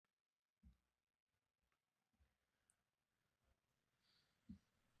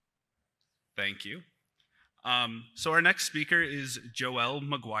Thank you. So our next speaker is Joel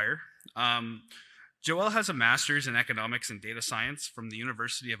McGuire. Joel has a master's in economics and data science from the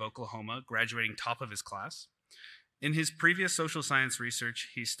University of Oklahoma, graduating top of his class. In his previous social science research,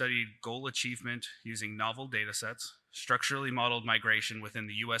 he studied goal achievement using novel data sets, structurally modeled migration within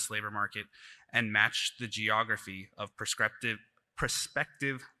the US labor market, and matched the geography of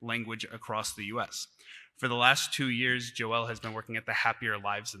prospective language across the US. For the last 2 years, Joel has been working at the Happier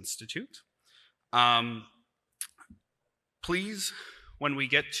Lives Institute. Please, when we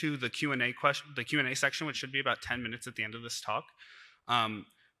get to the Q&A section, which should be about 10 minutes at the end of this talk,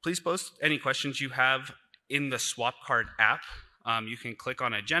 please post any questions you have in the Swapcard app. You can click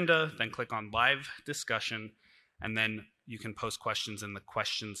on Agenda, then click on Live Discussion, and then you can post questions in the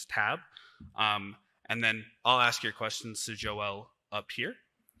Questions tab. And then I'll ask your questions to Joel up here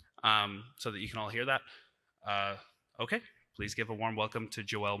so that you can all hear that. Okay, please give a warm welcome to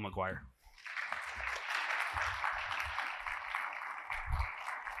Joel McGuire.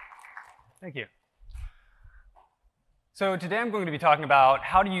 Thank you. So today I'm going to be talking about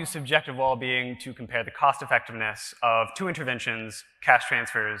how to use subjective well-being to compare the cost effectiveness of two interventions, cash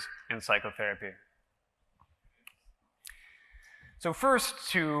transfers and psychotherapy. So first,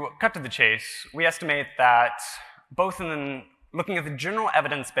 to cut to the chase, we estimate that both in looking at the general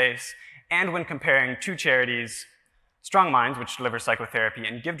evidence base and when comparing two charities, Strong Minds, which delivers psychotherapy,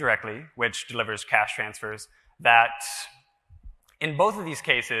 and Give Directly, which delivers cash transfers, that in both of these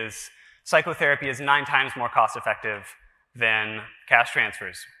cases, psychotherapy is 9 times more cost-effective than cash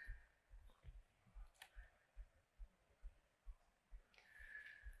transfers.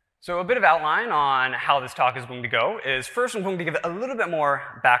 So a bit of outline on how this talk is going to go is, first I'm going to give a little bit more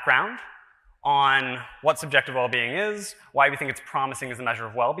background on what subjective well-being is, why we think it's promising as a measure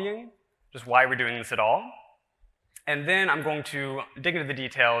of well-being, just why we're doing this at all. And then I'm going to dig into the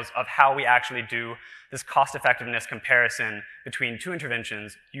details of how we actually do this cost-effectiveness comparison between two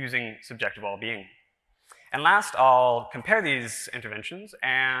interventions using subjective well-being. And last, I'll compare these interventions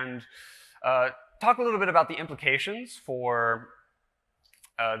and talk a little bit about the implications for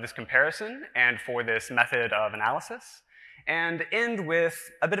this comparison and for this method of analysis, and end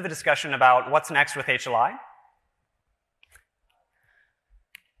with a bit of a discussion about what's next with HLI.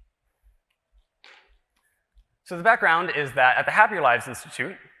 So the background is that at the Happier Lives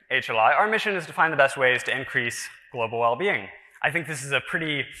Institute, HLI, our mission is to find the best ways to increase global well-being. I think this is a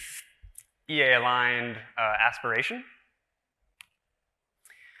pretty EA-aligned aspiration.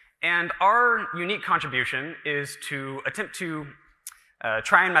 And our unique contribution is to attempt to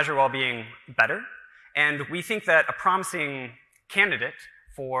try and measure well-being better. And we think that a promising candidate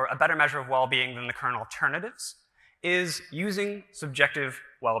for a better measure of well-being than the current alternatives is using subjective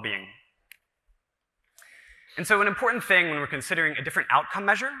well-being. And so an important thing when we're considering a different outcome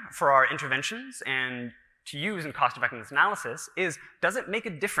measure for our interventions and to use in cost-effectiveness analysis is, does it make a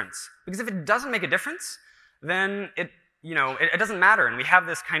difference? Because if it doesn't make a difference, then it doesn't matter, and we have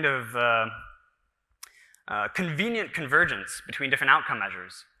this kind of convenient convergence between different outcome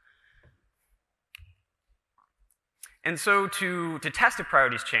measures. And so to test if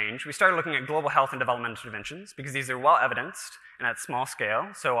priorities change, we started looking at global health and development interventions because these are well evidenced and at small scale.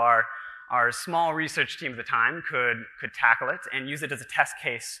 So our small research team at the time could tackle it and use it as a test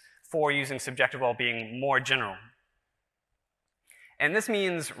case for using subjective well-being more general. And this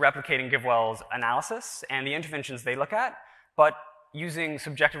means replicating GiveWell's analysis and the interventions they look at, but using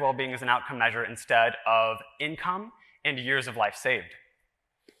subjective well-being as an outcome measure instead of income and years of life saved.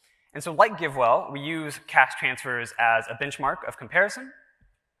 And so like GiveWell, we use cash transfers as a benchmark of comparison.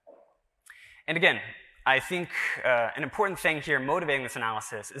 And again, I think an important thing here motivating this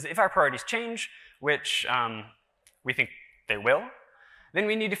analysis is if our priorities change, which we think they will, then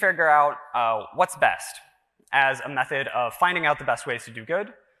we need to figure out what's best as a method of finding out the best ways to do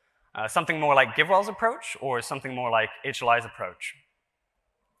good, something more like GiveWell's approach or something more like HLI's approach.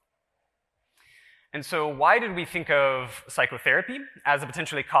 And so why did we think of psychotherapy as a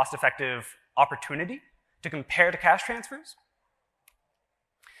potentially cost-effective opportunity to compare to cash transfers?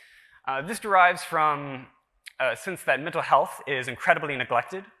 This derives from a sense that mental health is incredibly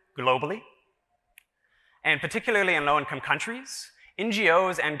neglected globally, and particularly in low-income countries.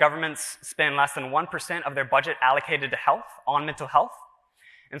 NGOs and governments spend less than 1% of their budget allocated to health on mental health.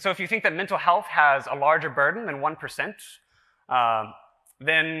 And so if you think that mental health has a larger burden than 1%,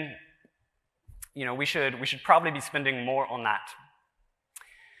 then we should probably be spending more on that.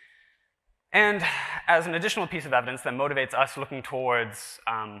 And as an additional piece of evidence that motivates us looking towards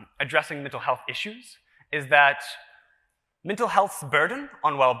addressing mental health issues is that mental health's burden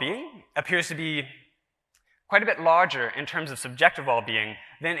on well-being appears to be quite a bit larger in terms of subjective well-being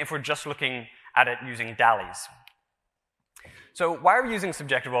than if we're just looking at it using DALYs. So why are we using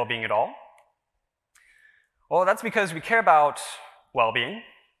subjective well-being at all? Well, that's because we care about well-being.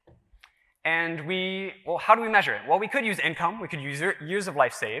 And well, how do we measure it? Well, we could use income, we could use years of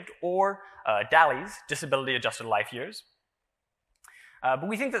life saved, or DALYs, disability-adjusted life years. But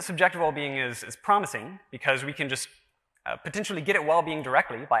we think that subjective well-being is promising because we can just potentially get at well-being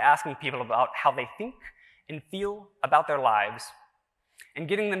directly by asking people about how they think and feel about their lives, and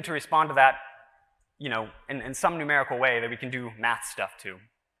getting them to respond to that, in some numerical way that we can do math stuff to.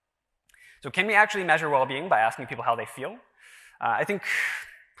 So can we actually measure well-being by asking people how they feel? I think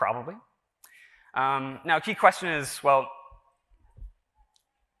probably. Now, a key question is, well,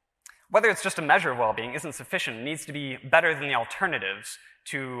 whether it's just a measure of well-being isn't sufficient. It needs to be better than the alternatives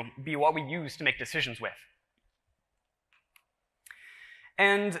to be what we use to make decisions with.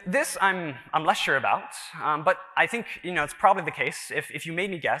 And this I'm less sure about, but I think it's probably the case. If you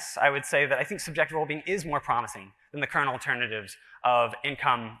made me guess, I would say that I think subjective well-being is more promising than the current alternatives of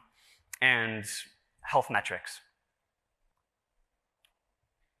income and health metrics.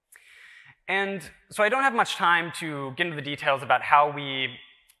 And so I don't have much time to get into the details about how we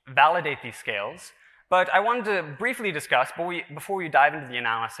validate these scales, but I wanted to briefly discuss, before we dive into the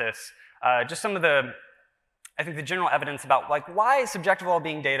analysis, just some of the general evidence about why subjective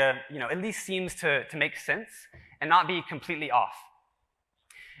well-being data at least seems to make sense and not be completely off.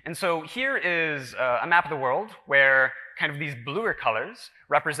 And so here is a map of the world where kind of these bluer colors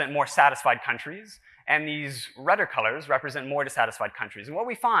represent more satisfied countries, and these redder colors represent more dissatisfied countries. And what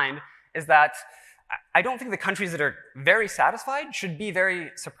we find is that I don't think the countries that are very satisfied should be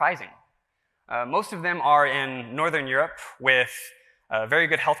very surprising. Most of them are in Northern Europe with very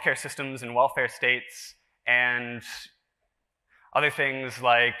good healthcare systems and welfare states, and other things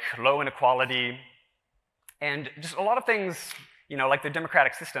like low inequality, and just a lot of things, like the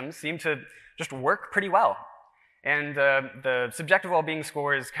democratic systems seem to just work pretty well. And the subjective well-being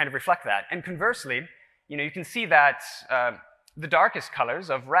scores kind of reflect that. And conversely, you can see that the darkest colors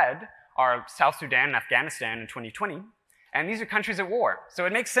of red are South Sudan and Afghanistan in 2020, and these are countries at war. So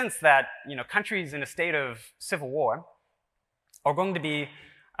it makes sense that countries in a state of civil war are going to be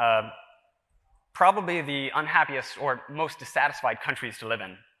probably the unhappiest or most dissatisfied countries to live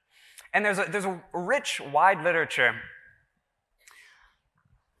in. And there's a rich, wide literature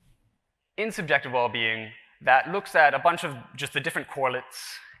in subjective well-being that looks at a bunch of just the different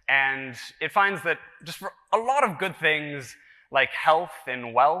correlates, and it finds that just for a lot of good things like health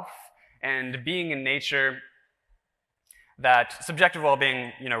and wealth and being in nature, that subjective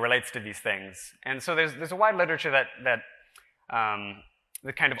well-being relates to these things. And so there's a wide literature that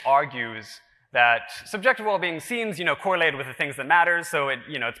kind of argues that subjective well-being seems, correlated with the things that matter, so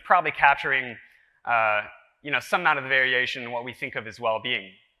it's probably capturing, some amount of the variation in what we think of as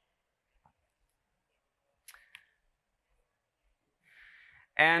well-being.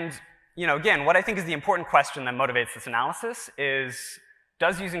 And, again, what I think is the important question that motivates this analysis is,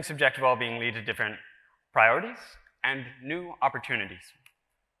 does using subjective well-being lead to different priorities and new opportunities?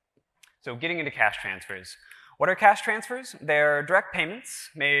 So getting into cash transfers. What are cash transfers? They're direct payments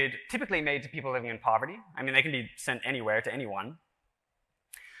typically made to people living in poverty. I mean, they can be sent anywhere to anyone.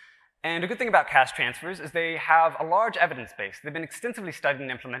 And a good thing about cash transfers is they have a large evidence base. They've been extensively studied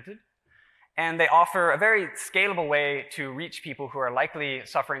and implemented, and they offer a very scalable way to reach people who are likely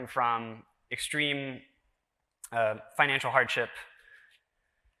suffering from extreme financial hardship.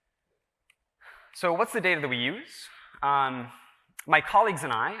 So what's the data that we use? My colleagues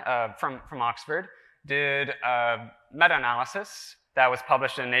and I from Oxford did a meta-analysis that was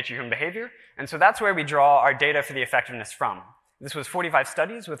published in Nature Human Behavior, and so that's where we draw our data for the effectiveness from. This was 45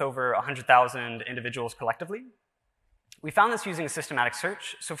 studies with over 100,000 individuals collectively. We found this using a systematic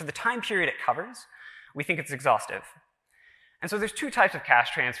search, so for the time period it covers, we think it's exhaustive. And so there's two types of cash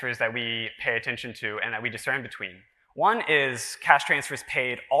transfers that we pay attention to and that we discern between. One is cash transfers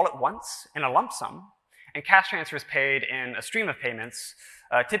paid all at once in a lump sum, and cash transfers paid in a stream of payments,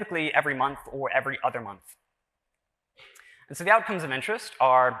 typically every month or every other month. And so the outcomes of interest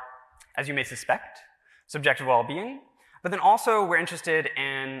are, as you may suspect, subjective well-being, but then also we're interested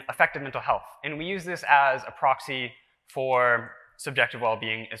in affective mental health, and we use this as a proxy for subjective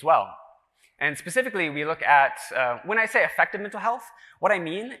well-being as well. And specifically, we look at, when I say affective mental health, what I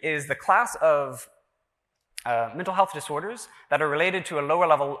mean is the class of mental health disorders that are related to a lower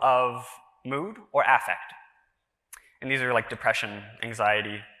level of mood or affect. And these are like depression,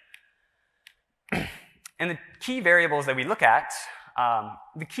 anxiety. And the key variables that we look at,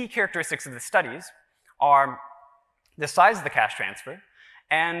 the key characteristics of the studies are the size of the cash transfer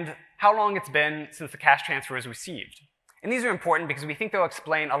and how long it's been since the cash transfer was received. And these are important because we think they'll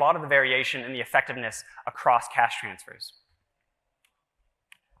explain a lot of the variation in the effectiveness across cash transfers.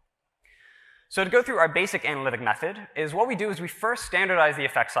 So to go through our basic analytic method is what we do is we first standardize the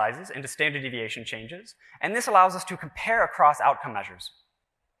effect sizes into standard deviation changes, and this allows us to compare across outcome measures.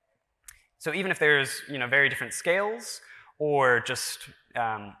 So even if there's very different scales or just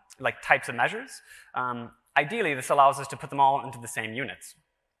like types of measures, ideally this allows us to put them all into the same units.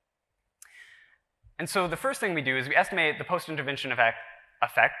 And so the first thing we do is we estimate the post-intervention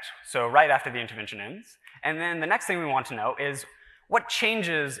effect, so right after the intervention ends. And then the next thing we want to know is what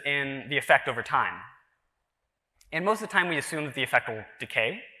changes in the effect over time. And most of the time we assume that the effect will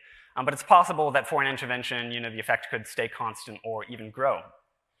decay, but it's possible that for an intervention, the effect could stay constant or even grow.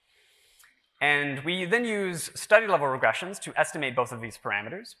 And we then use study-level regressions to estimate both of these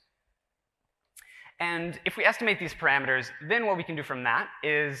parameters. And if we estimate these parameters, then what we can do from that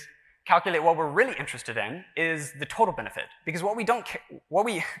is calculate what we're really interested in is the total benefit. Because what we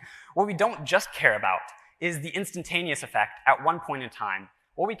don't just care about is the instantaneous effect at one point in time.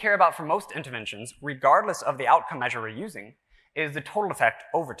 What we care about for most interventions, regardless of the outcome measure we're using, is the total effect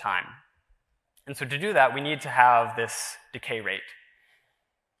over time. And so to do that, we need to have this decay rate.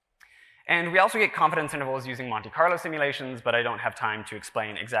 And we also get confidence intervals using Monte Carlo simulations, but I don't have time to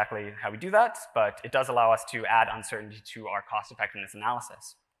explain exactly how we do that, but it does allow us to add uncertainty to our cost-effectiveness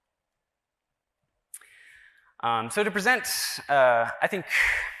analysis. So to present, I think,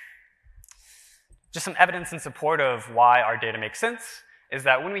 just some evidence in support of why our data makes sense is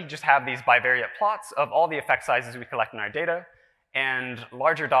that when we just have these bivariate plots of all the effect sizes we collect in our data, and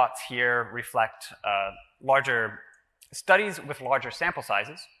larger dots here reflect larger studies with larger sample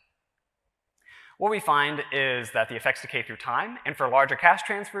sizes, what we find is that the effects decay through time, and for larger cash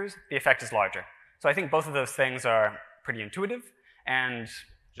transfers, the effect is larger. So I think both of those things are pretty intuitive, and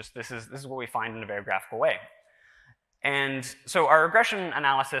just this is what we find in a very graphical way. And so our regression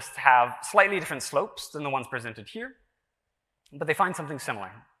analysis have slightly different slopes than the ones presented here, but they find something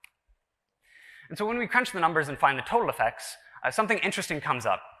similar. And so when we crunch the numbers and find the total effects, something interesting comes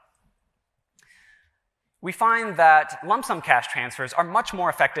up. We find that lump sum cash transfers are much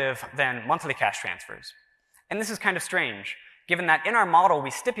more effective than monthly cash transfers. And this is kind of strange, given that in our model we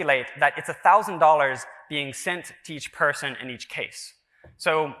stipulate that it's $1,000 being sent to each person in each case.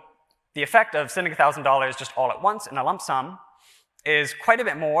 So the effect of sending $1,000 just all at once in a lump sum is quite a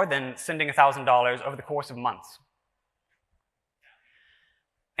bit more than sending $1,000 over the course of months.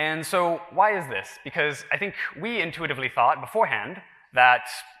 And so why is this? Because I think we intuitively thought beforehand that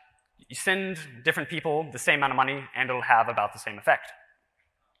you send different people the same amount of money and it'll have about the same effect.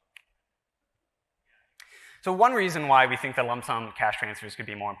 So one reason why we think that lump sum cash transfers could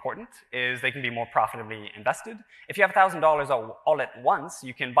be more important is they can be more profitably invested. If you have $1,000 all at once,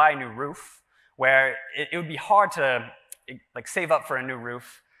 you can buy a new roof, where it would be hard to save up for a new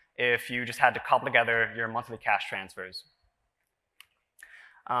roof if you just had to cobble together your monthly cash transfers.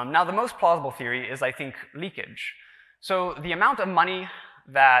 Now, the most plausible theory is, I think, leakage. So the amount of money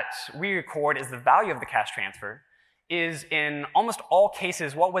that we record as the value of the cash transfer is, in almost all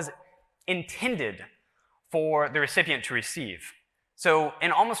cases, what was intended for the recipient to receive. So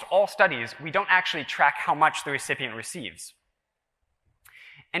in almost all studies, we don't actually track how much the recipient receives.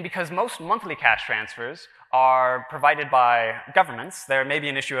 And because most monthly cash transfers are provided by governments, there may be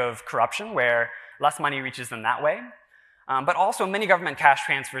an issue of corruption where less money reaches them that way. But also many government cash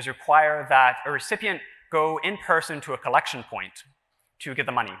transfers require that a recipient go in person to a collection point to get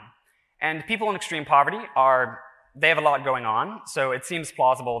the money. And people in extreme poverty they have a lot going on, so it seems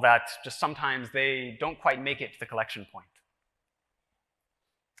plausible that just sometimes they don't quite make it to the collection point.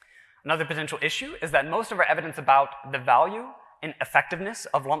 Another potential issue is that most of our evidence about the value and effectiveness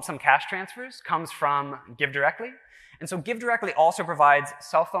of lump sum cash transfers comes from GiveDirectly. And so GiveDirectly also provides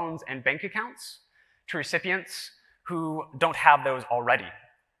cell phones and bank accounts to recipients who don't have those already.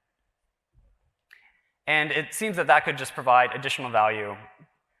 And it seems that that could just provide additional value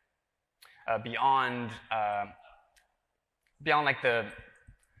beyond like the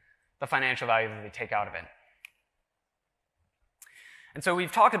financial value that they take out of it. And so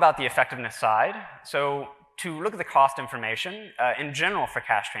we've talked about the effectiveness side. So to look at the cost information, in general for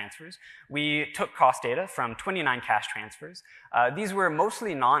cash transfers, we took cost data from 29 cash transfers. These were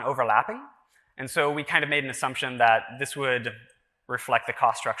mostly non-overlapping, and so we kind of made an assumption that this would reflect the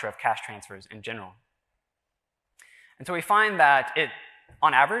cost structure of cash transfers in general. And so we find that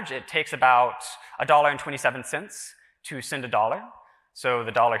on average, it takes about $1.27 to send $1. So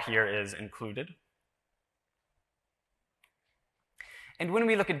the dollar here is included. And when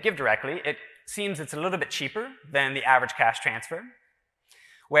we look at GiveDirectly, it seems it's a little bit cheaper than the average cash transfer.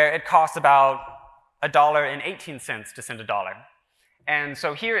 where it costs about $1.18 to send a dollar. And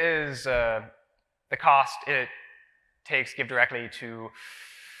so here is the cost it takes GiveDirectly to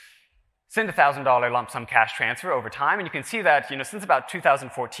send a $1,000 lump sum cash transfer over time. And you can see that since about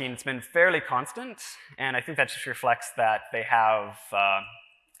 2014, it's been fairly constant. And I think that just reflects that they have,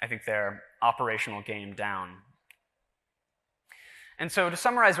 I think, their operational game down. And so to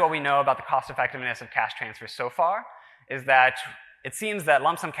summarize what we know about the cost effectiveness of cash transfers so far is that it seems that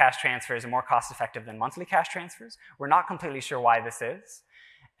lump sum cash transfers are more cost effective than monthly cash transfers. We're not completely sure why this is.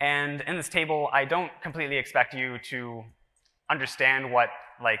 And in this table, I don't completely expect you to understand what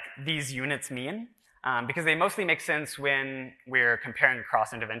these units mean, because they mostly make sense when we're comparing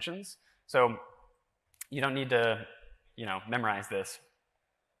across interventions. So you don't need to memorize this.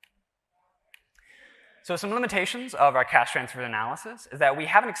 So some limitations of our cash transfer analysis is that we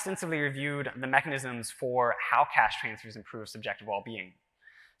haven't extensively reviewed the mechanisms for how cash transfers improve subjective well-being.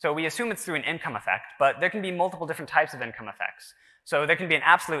 So we assume it's through an income effect, but there can be multiple different types of income effects. So there can be an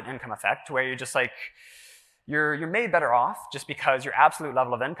absolute income effect where you're just you're made better off just because your absolute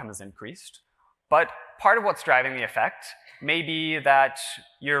level of income is increased. But part of what's driving the effect may be that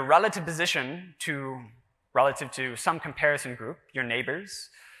your relative position relative to some comparison group, your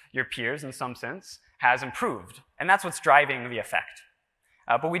neighbors, your peers in some sense, has improved. And that's what's driving the effect.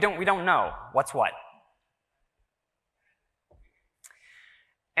 But we don't know what's what.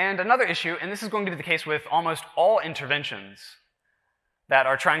 And another issue, and this is going to be the case with almost all interventions that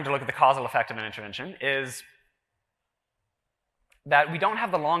are trying to look at the causal effect of an intervention, is that we don't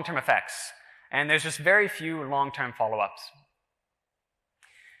have the long-term effects, and there's just very few long-term follow-ups.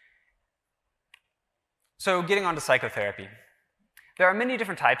 So getting on to psychotherapy. There are many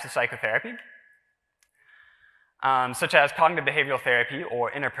different types of psychotherapy, such as cognitive behavioral therapy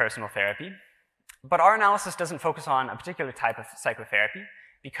or interpersonal therapy, but our analysis doesn't focus on a particular type of psychotherapy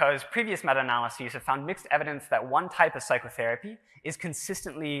because previous meta-analyses have found mixed evidence that one type of psychotherapy is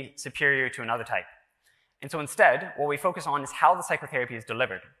consistently superior to another type. And so instead, what we focus on is how the psychotherapy is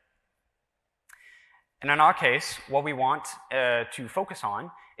delivered. And in our case, what we want to focus on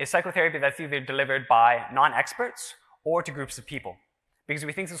is psychotherapy that's either delivered by non-experts or to groups of people, because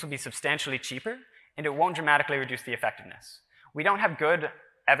we think this will be substantially cheaper and it won't dramatically reduce the effectiveness. We don't have good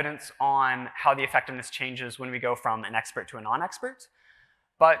evidence on how the effectiveness changes when we go from an expert to a non-expert,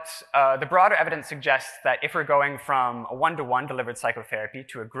 but the broader evidence suggests that if we're going from a one-to-one delivered psychotherapy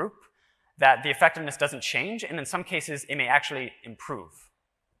to a group, that the effectiveness doesn't change, and in some cases, it may actually improve.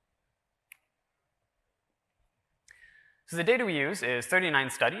 So the data we use is 39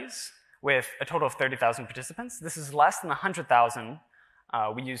 studies with a total of 30,000 participants. This is less than the 100,000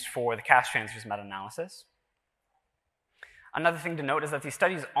 we used for the cash transfers meta-analysis. Another thing to note is that these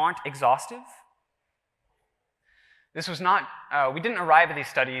studies aren't exhaustive. This was not, we didn't arrive at these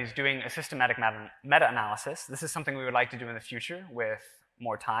studies doing a systematic meta-analysis. This is something we would like to do in the future with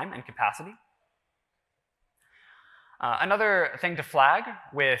more time and capacity. Another thing to flag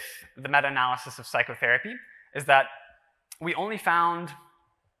with the meta-analysis of psychotherapy is that we only found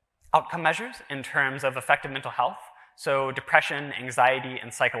outcome measures in terms of effective mental health, so depression, anxiety,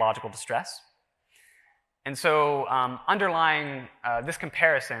 and psychological distress. And so underlying this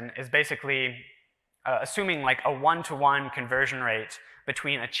comparison is basically assuming like a one-to-one conversion rate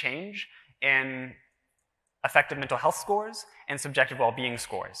between a change in effective mental health scores and subjective well-being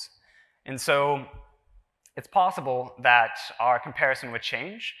scores. And so it's possible that our comparison would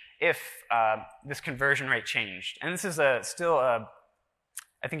change if this conversion rate changed. And this is still,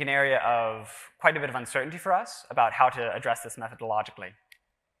 I think, an area of quite a bit of uncertainty for us about how to address this methodologically.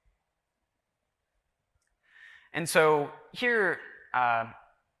 And so here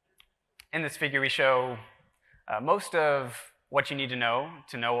in this figure, we show most of what you need to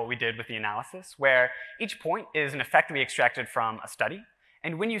know what we did with the analysis, where each point is an effect we extracted from a study.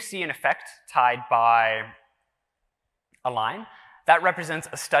 And when you see an effect tied by a line, that represents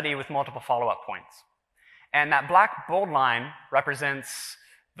a study with multiple follow-up points. And that black bold line represents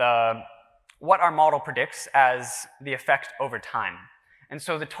what our model predicts as the effect over time. And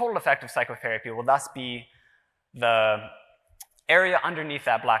so the total effect of psychotherapy will thus be the area underneath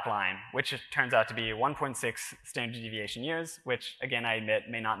that black line, which turns out to be 1.6 standard deviation years, which, again, I admit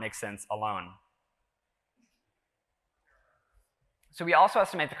may not make sense alone. So we also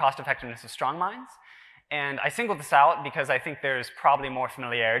estimate the cost effectiveness of strong minds. And I singled this out because I think there's probably more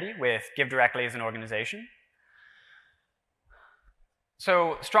familiarity with GiveDirectly as an organization.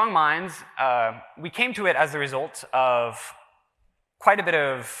 So Strong Minds, we came to it as a result of quite a bit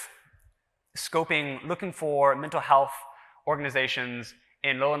of scoping, looking for mental health organizations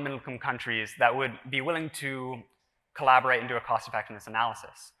in low and middle income countries that would be willing to collaborate and do a cost-effectiveness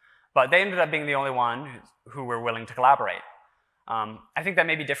analysis. But they ended up being the only one who were willing to collaborate. I think that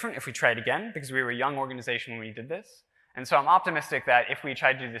may be different if we try it again, because we were a young organization when we did this. And so I'm optimistic that if we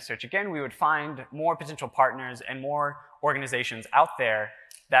tried to do this search again, we would find more potential partners and more organizations out there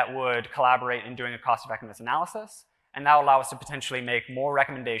that would collaborate in doing a cost-effectiveness analysis, and that will allow us to potentially make more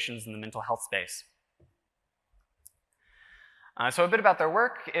recommendations in the mental health space. So a bit about their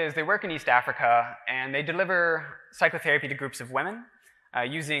work is they work in East Africa, and they deliver psychotherapy to groups of women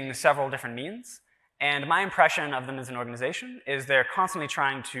using several different means. And my impression of them as an organization is they're constantly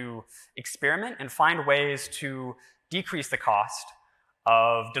trying to experiment and find ways to decrease the cost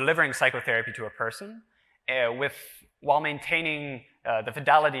of delivering psychotherapy to a person while maintaining the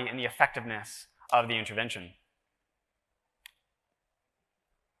fidelity and the effectiveness of the intervention.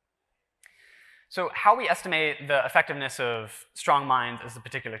 So how we estimate the effectiveness of Strong Minds as a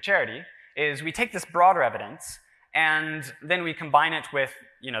particular charity is we take this broader evidence and then we combine it with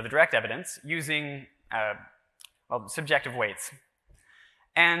the direct evidence using subjective weights.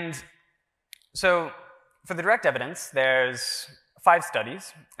 And so for the direct evidence, there's 5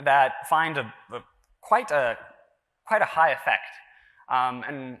 studies that find quite a high effect.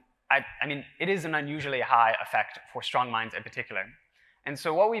 And I mean, it is an unusually high effect for Strong Minds in particular. And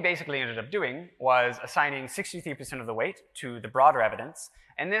so what we basically ended up doing was assigning 63% of the weight to the broader evidence,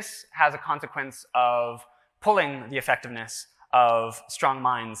 and this has a consequence of pulling the effectiveness of Strong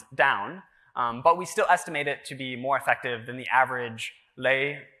Minds down, but we still estimate it to be more effective than the average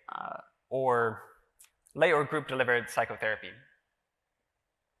lay or group-delivered psychotherapy.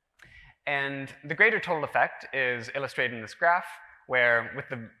 And the greater total effect is illustrated in this graph, where with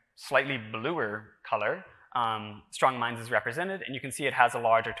the slightly bluer color, Strong Minds is represented, and you can see it has a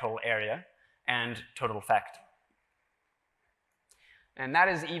larger total area and total effect. And that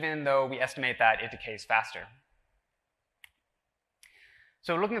is even though we estimate that it decays faster.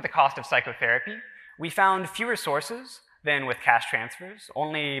 So looking at the cost of psychotherapy, we found fewer sources than with cash transfers,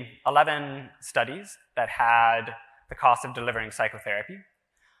 only 11 studies that had the cost of delivering psychotherapy.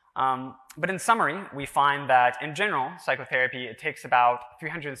 But in summary, we find that in general, psychotherapy, it takes about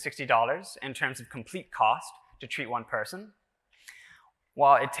 $360 in terms of complete cost to treat one person,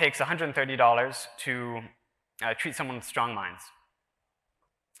 while it takes $130 to treat someone with Strong Minds.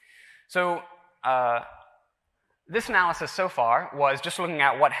 So this analysis so far was just looking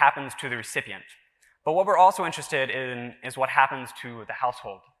at what happens to the recipient. But what we're also interested in is what happens to the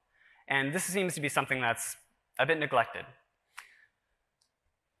household. And this seems to be something that's a bit neglected.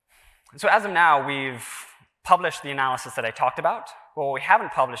 So as of now, we've published the analysis that I talked about, but what we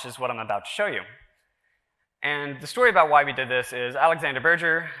haven't published is what I'm about to show you. And the story about why we did this is Alexander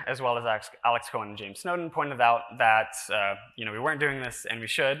Berger, as well as Alex Cohen and James Snowden, pointed out that we weren't doing this and we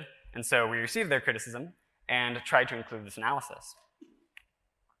should, and so we received their criticism and tried to include this analysis.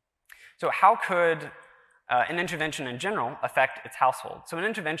 So how could an intervention in general affect its household? So an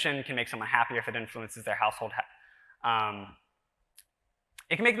intervention can make someone happier if it influences their household.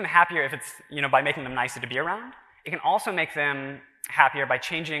 It can make them happier if it's, by making them nicer to be around. It can also make them happier by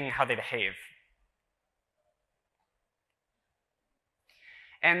changing how they behave.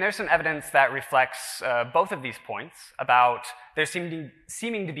 And there's some evidence that reflects both of these points about there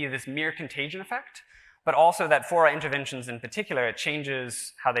seeming to be this mere contagion effect, but also that for our interventions in particular, it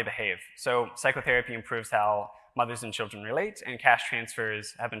changes how they behave. So psychotherapy improves how mothers and children relate, and cash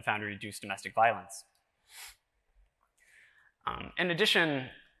transfers have been found to reduce domestic violence. In addition,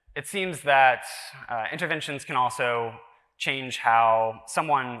 it seems that interventions can also change how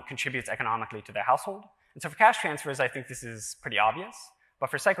someone contributes economically to their household. And so for cash transfers, I think this is pretty obvious. But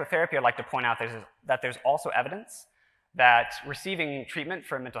for psychotherapy, I'd like to point out that there's also evidence that receiving treatment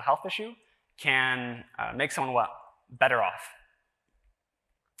for a mental health issue can make someone better off.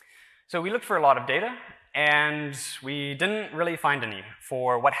 So we looked for a lot of data, and we didn't really find any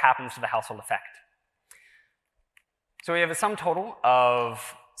for what happens to the household effect. So we have a sum total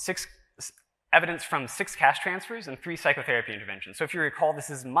of evidence from 6 cash transfers and 3 psychotherapy interventions. So if you recall,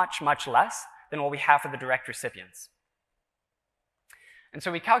 this is much, much less than what we have for the direct recipients. And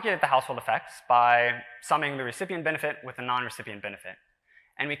so we calculate the household effects by summing the recipient benefit with the non-recipient benefit.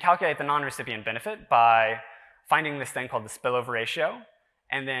 And we calculate the non-recipient benefit by finding this thing called the spillover ratio,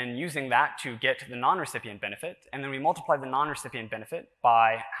 and then using that to get the non-recipient benefit. And then we multiply the non-recipient benefit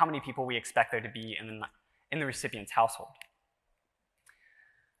by how many people we expect there to be in the recipient's household.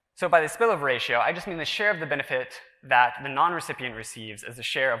 So by the spillover ratio, I just mean the share of the benefit that the non-recipient receives as a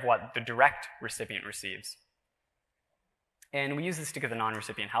share of what the direct recipient receives. And we use this to get the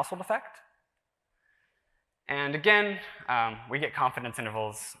non-recipient household effect. And again, we get confidence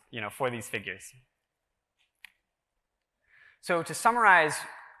intervals, for these figures. So to summarize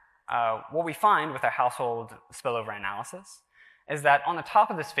what we find with our household spillover analysis is that on the top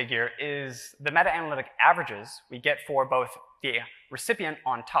of this figure is the meta-analytic averages we get for both the recipient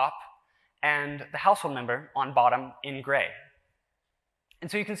on top and the household member on bottom in gray. And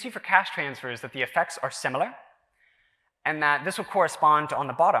so you can see for cash transfers that the effects are similar, and that this will correspond to, on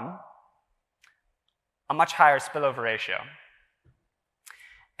the bottom, a much higher spillover ratio.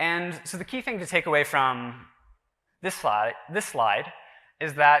 And so the key thing to take away from this slide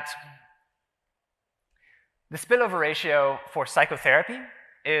is that the spillover ratio for psychotherapy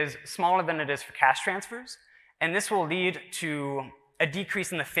is smaller than it is for cash transfers, and this will lead to a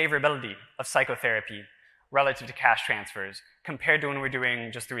decrease in the favorability of psychotherapy relative to cash transfers compared to when we're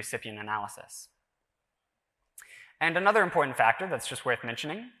doing just the recipient analysis. And another important factor that's just worth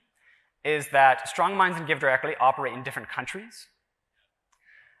mentioning is that Strong Minds and GiveDirectly operate in different countries.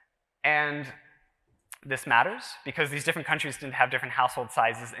 And this matters because these different countries tend to have different household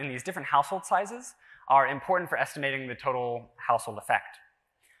sizes, and these different household sizes are important for estimating the total household effect.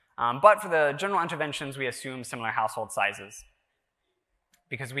 But for the general interventions, we assume similar household sizes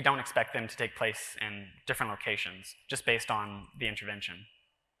because we don't expect them to take place in different locations just based on the intervention.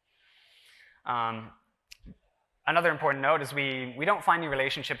 Another important note is we don't find any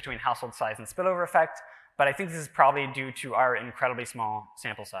relationship between household size and spillover effect, but I think this is probably due to our incredibly small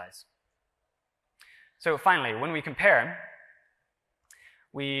sample size. So finally, when we compare,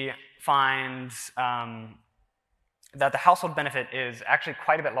 we find that the household benefit is actually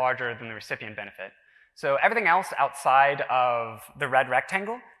quite a bit larger than the recipient benefit. So everything else outside of the red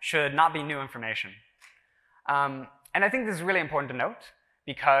rectangle should not be new information. And I think this is really important to note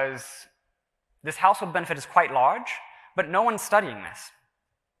because this household benefit is quite large, but no one's studying this.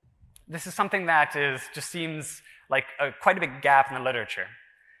 This is something that just seems like quite a big gap in the literature,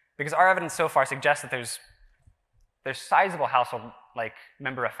 because our evidence so far suggests that there's sizable household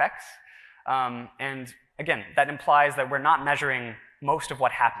member effects, and again, that implies that we're not measuring most of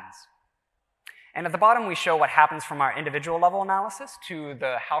what happens. And at the bottom, we show what happens from our individual level analysis to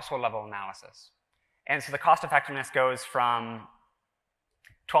the household level analysis. And so the cost effectiveness goes from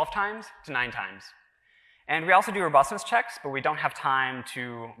 12 times to 9 times. And we also do robustness checks, but we don't have time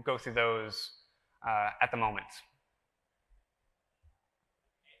to go through those at the moment.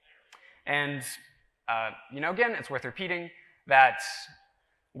 And again, it's worth repeating that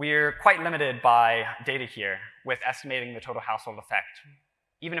we're quite limited by data here with estimating the total household effect,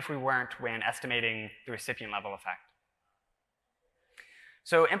 even if we weren't when estimating the recipient level effect.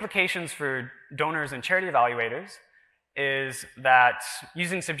 So implications for donors and charity evaluators is that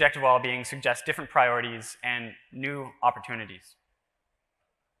using subjective well-being suggests different priorities and new opportunities.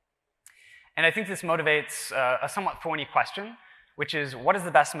 And I think this motivates a somewhat thorny question, which is what is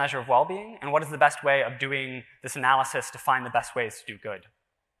the best measure of well-being and what is the best way of doing this analysis to find the best ways to do good?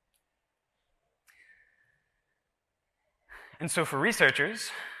 And so for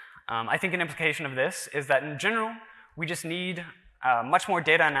researchers, I think an implication of this is that in general, we just need much more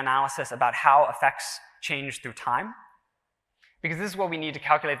data and analysis about how effects change through time, because this is what we need to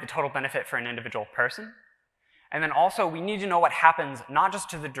calculate the total benefit for an individual person. And then also, we need to know what happens not just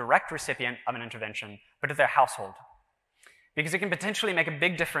to the direct recipient of an intervention, but to their household, because it can potentially make a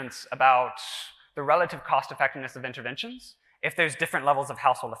big difference about the relative cost effectiveness of interventions if there's different levels of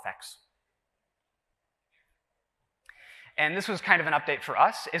household effects. And this was kind of an update for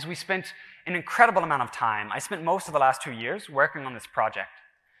us, is we spent an incredible amount of time. I spent most of the last 2 years working on this project.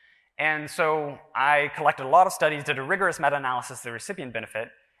 And so I collected a lot of studies, did a rigorous meta-analysis of the recipient benefit,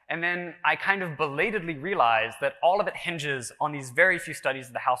 and then I kind of belatedly realized that all of it hinges on these very few studies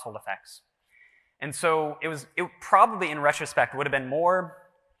of the household effects. And so it probably, in retrospect, would have been more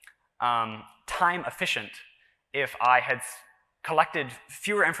time efficient if I had collected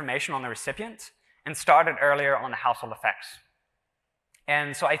fewer information on the recipient and started earlier on the household effects.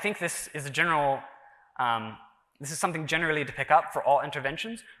 And so I think this is this is something generally to pick up for all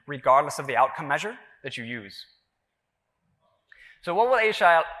interventions, regardless of the outcome measure that you use. So what will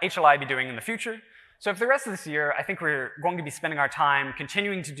HLI be doing in the future? So for the rest of this year, I think we're going to be spending our time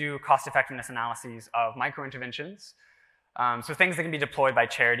continuing to do cost-effectiveness analyses of micro-interventions. So things that can be deployed by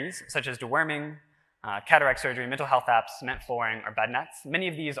charities, such as deworming, cataract surgery, mental health apps, cement flooring, or bed nets. Many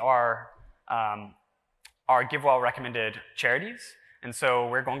of these are GiveWell recommended charities. And so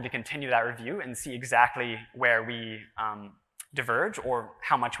we're going to continue that review and see exactly where we diverge or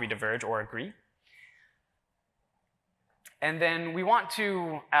how much we diverge or agree. And then we want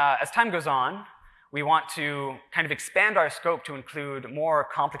to, as time goes on, we want to kind of expand our scope to include more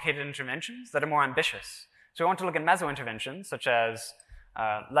complicated interventions that are more ambitious. So we want to look at meso-interventions, such as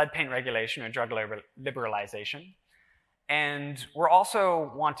lead paint regulation or drug liberalization. And we're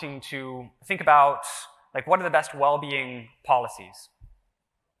also wanting to think about like what are the best well-being policies.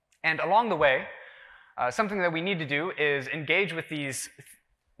 And along the way, something that we need to do is engage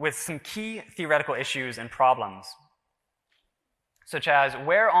with some key theoretical issues and problems, such as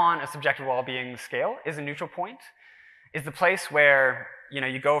where on a subjective well-being scale is a neutral point, is the place where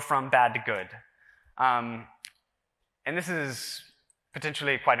you go from bad to good. And this is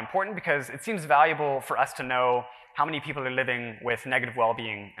potentially quite important because it seems valuable for us to know how many people are living with negative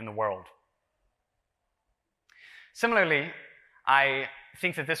well-being in the world. Similarly, I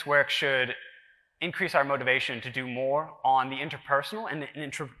think that this work should increase our motivation to do more on the interpersonal and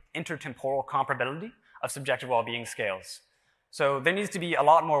intertemporal comparability of subjective well-being scales. So there needs to be a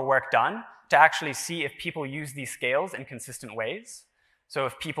lot more work done to actually see if people use these scales in consistent ways. So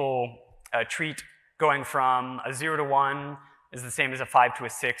if people treat going from a 0 to 1 is the same as a 5 to a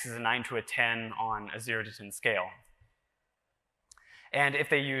 6, is a 9 to a 10 on a 0 to 10 scale. And if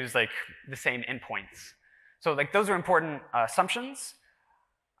they use like the same endpoints. So like those are important assumptions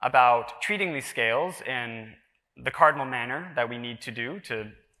about treating these scales in the cardinal manner that we need to do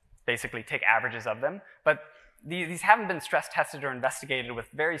to basically take averages of them. But these haven't been stress tested or investigated with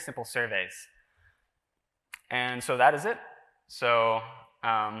very simple surveys. And so that is it. So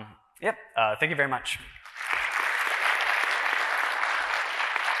thank you very much.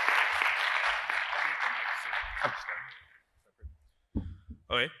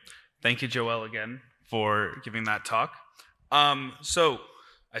 Okay, thank you, Joel, again for giving that talk. So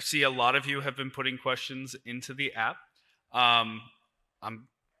I see a lot of you have been putting questions into the app. I'm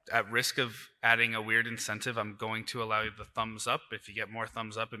at risk of adding a weird incentive. I'm going to allow you the thumbs up. If you get more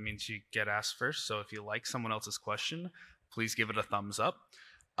thumbs up, it means you get asked first. So if you like someone else's question, please give it a thumbs up.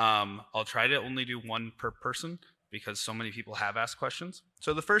 I'll try to only do one per person because so many people have asked questions.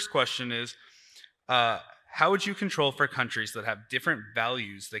 So the first question is, how would you control for countries that have different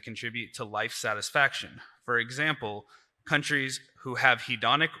values that contribute to life satisfaction? For example, countries who have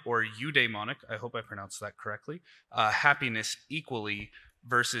hedonic or eudaimonic, I hope I pronounced that correctly, happiness equally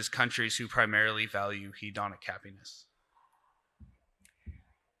versus countries who primarily value hedonic happiness.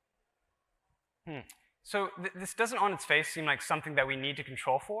 So this doesn't on its face seem like something that we need to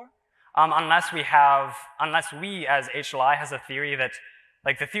control for, unless we as HLI has a theory that,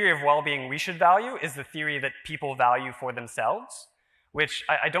 like the theory of well-being we should value is the theory that people value for themselves, which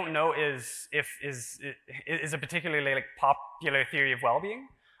I don't know is a particularly like popular theory of well-being.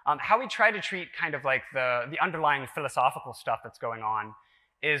 How we try to treat kind of like the underlying philosophical stuff that's going on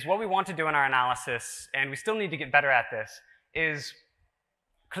is what we want to do in our analysis, and we still need to get better at this, is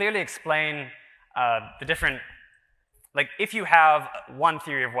clearly explain the different, like if you have one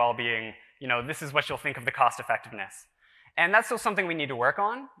theory of well-being, this is what you'll think of the cost effectiveness. And that's still something we need to work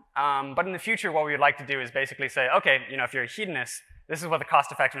on. But in the future, what we would like to do is basically say, okay, if you're a hedonist, this is what the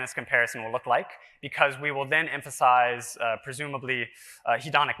cost effectiveness comparison will look like, because we will then emphasize, presumably,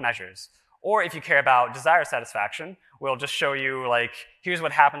 hedonic measures. Or if you care about desire satisfaction, we'll just show you, like, here's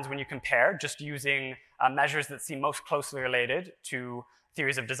what happens when you compare, just using measures that seem most closely related to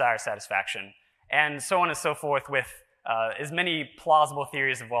theories of desire satisfaction. And so on and so forth with as many plausible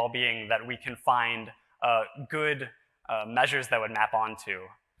theories of well-being that we can find good measures that would map onto.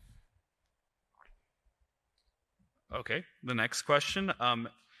 Okay, the next question.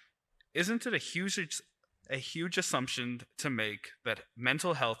 Isn't it a huge assumption to make that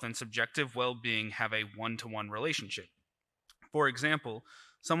mental health and subjective well-being have a one-to-one relationship? For example,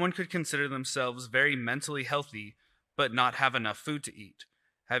 someone could consider themselves very mentally healthy but not have enough food to eat.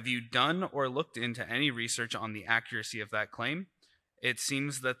 Have you done or looked into any research on the accuracy of that claim? It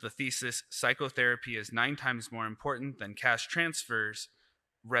seems that the thesis, psychotherapy is 9 times more important than cash transfers,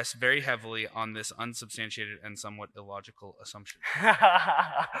 rests very heavily on this unsubstantiated and somewhat illogical assumption.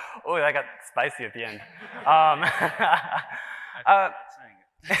 Oh, that got spicy at the end.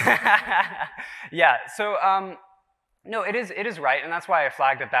 Yeah, so no, it is right, and that's why I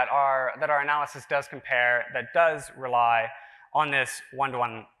flagged it, that our analysis does compare, that does rely on this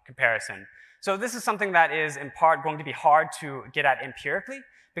one-to-one comparison. So this is something that is in part going to be hard to get at empirically,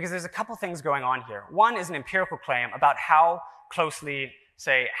 because there's a couple things going on here. One is an empirical claim about how closely,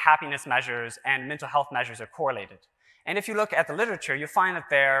 say, happiness measures and mental health measures are correlated. And if you look at the literature, you find that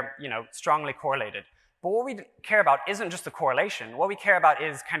they're strongly correlated. But what we care about isn't just the correlation. What we care about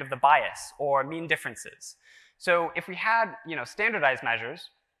is kind of the bias or mean differences. So if we had standardized measures,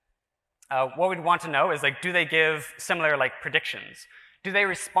 what we'd want to know is, like, do they give similar predictions? Do they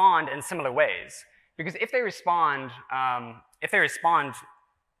respond in similar ways? Because if they respond in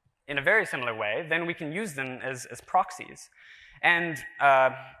a very similar way, then we can use them as proxies. And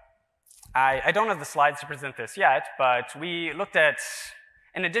I don't have the slides to present this yet, but we looked at,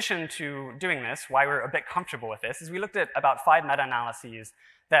 in addition to doing this, why we're a bit comfortable with this, is we looked at about 5 meta-analyses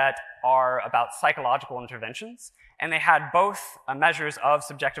that are about psychological interventions, and they had both measures of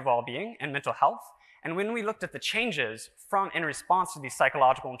subjective well-being and mental health. And when we looked at the changes in response to these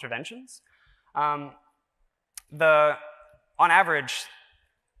psychological interventions, on average,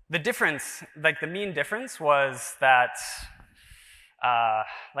 the difference, like the mean difference was that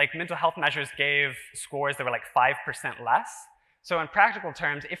like mental health measures gave scores that were like 5% less. So in practical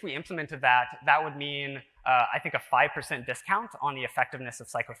terms, if we implemented that, that would mean, I think, a 5% discount on the effectiveness of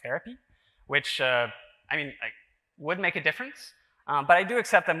psychotherapy, which, I mean, would make a difference. But I do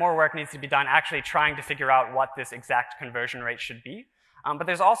accept that more work needs to be done actually trying to figure out what this exact conversion rate should be. But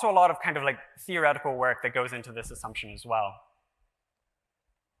there's also a lot of kind of like theoretical work that goes into this assumption as well.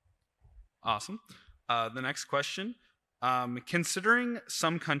 Awesome. The next question. Considering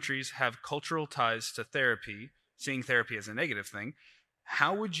some countries have cultural ties to therapy, seeing therapy as a negative thing,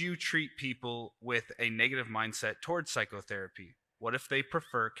 how would you treat people with a negative mindset towards psychotherapy? What if they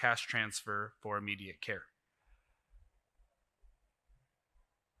prefer cash transfer for immediate care?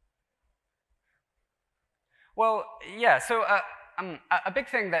 Well, yeah, so a big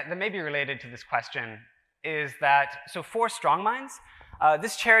thing that may be related to this question is that, so for Strong Minds,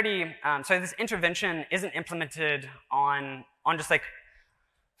 this charity, so this intervention isn't implemented on just like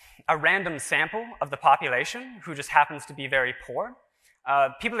a random sample of the population who just happens to be very poor.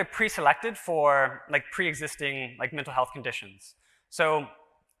 People are pre-selected for like pre-existing like mental health conditions. So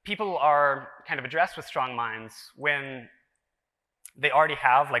people are kind of addressed with Strong Minds when they already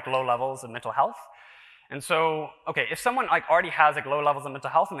have like low levels of mental health. And so, okay, if someone like already has like low levels of mental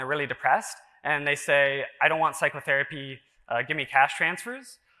health and they're really depressed, and they say, I don't want psychotherapy, give me cash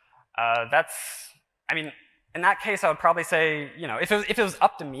transfers, that's, I mean, in that case, I would probably say, you know, if it was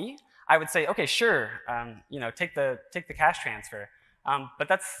up to me, I would say, okay, sure, you know, take the cash transfer. But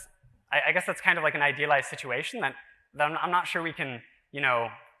that's, I guess that's kind of like an idealized situation that I'm not sure we can, you know,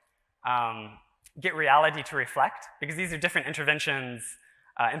 get reality to reflect, because these are different interventions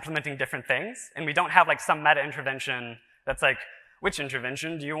implementing different things, and we don't have like some meta intervention that's like, which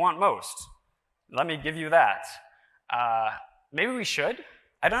intervention do you want most? Let me give you that. Maybe we should.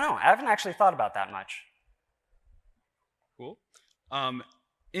 I don't know. I haven't actually thought about that much. Cool.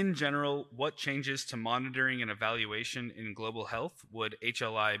 In general, what changes to monitoring and evaluation in global health would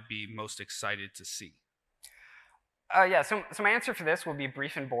HLI be most excited to see? Yeah, so my answer for this will be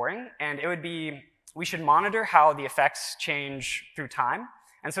brief and boring, and it would be, we should monitor how the effects change through time.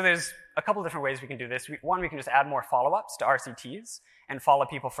 And so there's a couple different ways we can do this. One, we can just add more follow-ups to RCTs and follow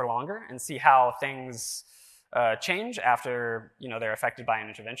people for longer and see how things change after, you know, they're affected by an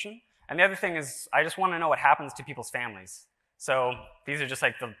intervention. And the other thing is, I just want to know what happens to people's families. So these are just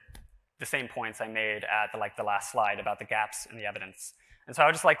like the same points I made at the last slide about the gaps in the evidence. And so I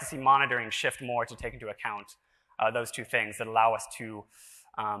would just like to see monitoring shift more to take into account those two things that allow us to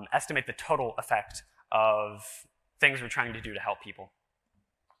estimate the total effect of things we're trying to do to help people.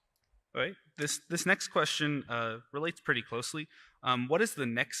 All right. This next question relates pretty closely. What is the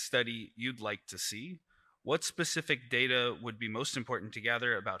next study you'd like to see? What specific data would be most important to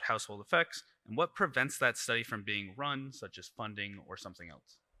gather about household effects, and what prevents that study from being run, such as funding or something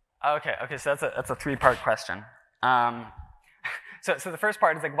else? Okay, so that's a three-part question. So the first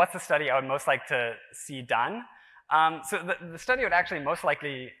part is like, what's the study I would most like to see done? So the study I would actually most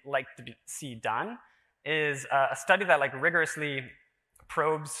likely like to see done is a study that like rigorously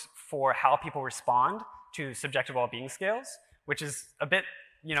probes for how people respond to subjective well-being scales, which is a bit,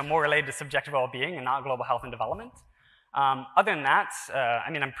 you know, more related to subjective well-being and not global health and development. Other than that, I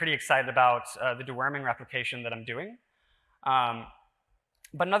mean, I'm pretty excited about the deworming replication that I'm doing.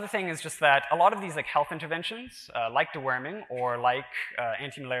 But another thing is just that a lot of these like health interventions, like deworming or like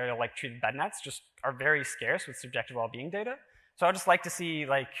anti-malarial like treated bed nets, just are very scarce with subjective well-being data. So I'd just like to see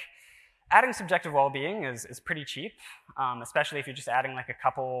like adding subjective well-being is pretty cheap, especially if you're just adding like a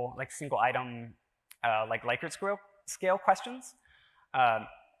couple like single item like Likert scale questions.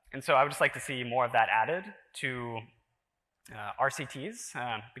 And so I would just like to see more of that added to RCTs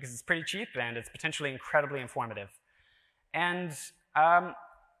because it's pretty cheap and it's potentially incredibly informative. And I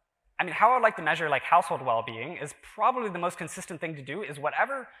mean, how I would like to measure like household well-being is probably the most consistent thing to do is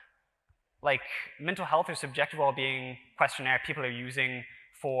whatever like mental health or subjective well-being questionnaire people are using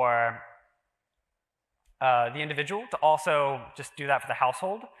for the individual to also just do that for the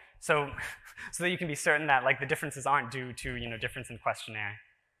household, so that you can be certain that like the differences aren't due to, you know, difference in questionnaire.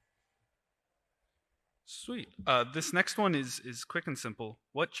 Sweet. This next one is quick and simple.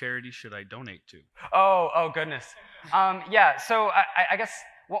 What charity should I donate to? Oh goodness. Yeah. So I guess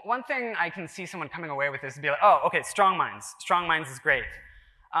One thing I can see someone coming away with is to be like, oh, okay, strong minds. Strong minds is great.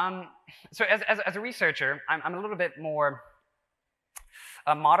 So as a researcher, I'm a little bit more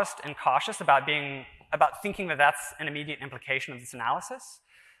modest and cautious about thinking that that's an immediate implication of this analysis.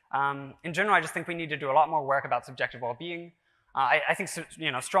 In general, I just think we need to do a lot more work about subjective well-being. I think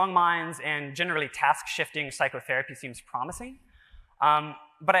strong minds and generally task-shifting psychotherapy seems promising.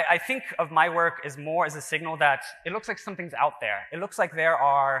 But I think of my work as more as a signal that it looks like something's out there. It looks like there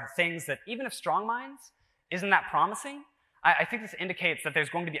are things that, even if strong minds isn't that promising, I think this indicates that there's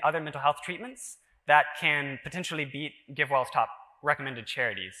going to be other mental health treatments that can potentially beat GiveWell's top recommended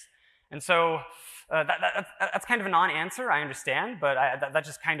charities. And so that's kind of a non-answer, I understand, but that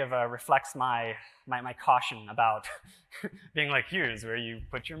just kind of reflects my caution about being like, here's where you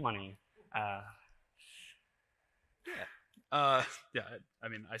put your money. Yeah, I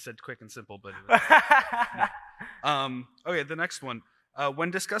mean, I said quick and simple, but it was, okay, the next one.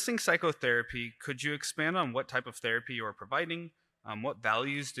 When discussing psychotherapy, could you expand on what type of therapy you are providing? What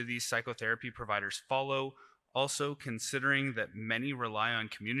values do these psychotherapy providers follow? Also, considering that many rely on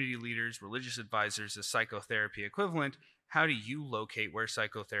community leaders, religious advisors as psychotherapy equivalent, how do you locate where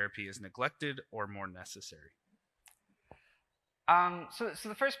psychotherapy is neglected or more necessary? So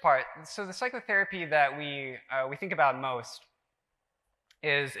the first part, so the psychotherapy that we think about most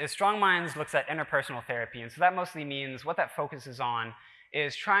is Strong Minds looks at interpersonal therapy, and so that mostly means what that focuses on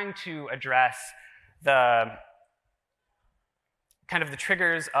is trying to address the kind of the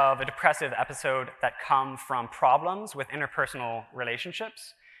triggers of a depressive episode that come from problems with interpersonal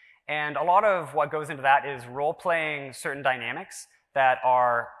relationships. And a lot of what goes into that is role-playing certain dynamics that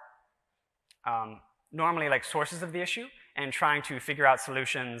are normally like sources of the issue and trying to figure out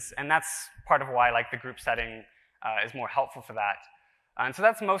solutions. And that's part of why like the group setting is more helpful for that. And so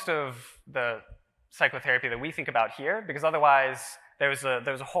that's most of the psychotherapy that we think about here, because otherwise there was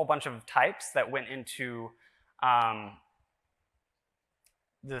a whole bunch of types that went into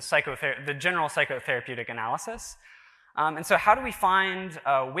the general psychotherapeutic analysis. And so how do we find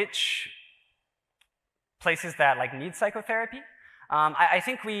which places that like need psychotherapy? I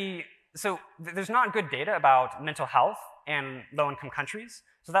think there's not good data about mental health in low-income countries.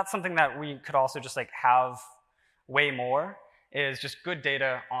 So that's something that we could also just like have way more, is just good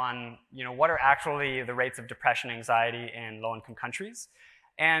data on what are actually the rates of depression, anxiety in low-income countries.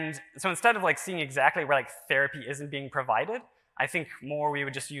 And so instead of like seeing exactly where like therapy isn't being provided, I think more we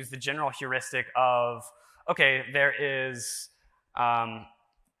would just use the general heuristic of, okay, there's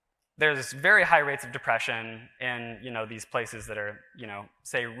very high rates of depression in these places that are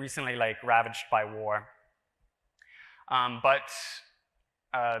say recently like ravaged by war. But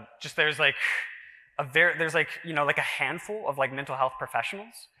just there's like a handful of like mental health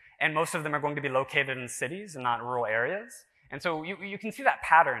professionals, and most of them are going to be located in cities and not rural areas. And so you can see that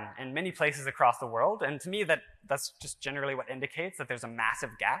pattern in many places across the world. And to me, that's just generally what indicates that there's a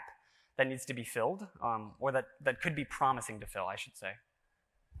massive gap that needs to be filled, or that could be promising to fill, I should say.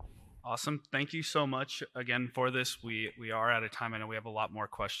 Awesome. Thank you so much again for this. We are out of time. I know we have a lot more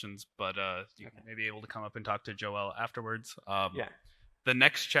questions, but you may be able to come up and talk to Joel afterwards. Yeah. The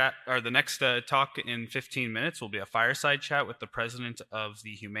next talk in 15 minutes will be a fireside chat with the president of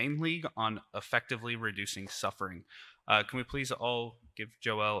the Humane League on effectively reducing suffering. Can we please all give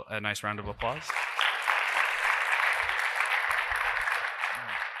Joel a nice round of applause?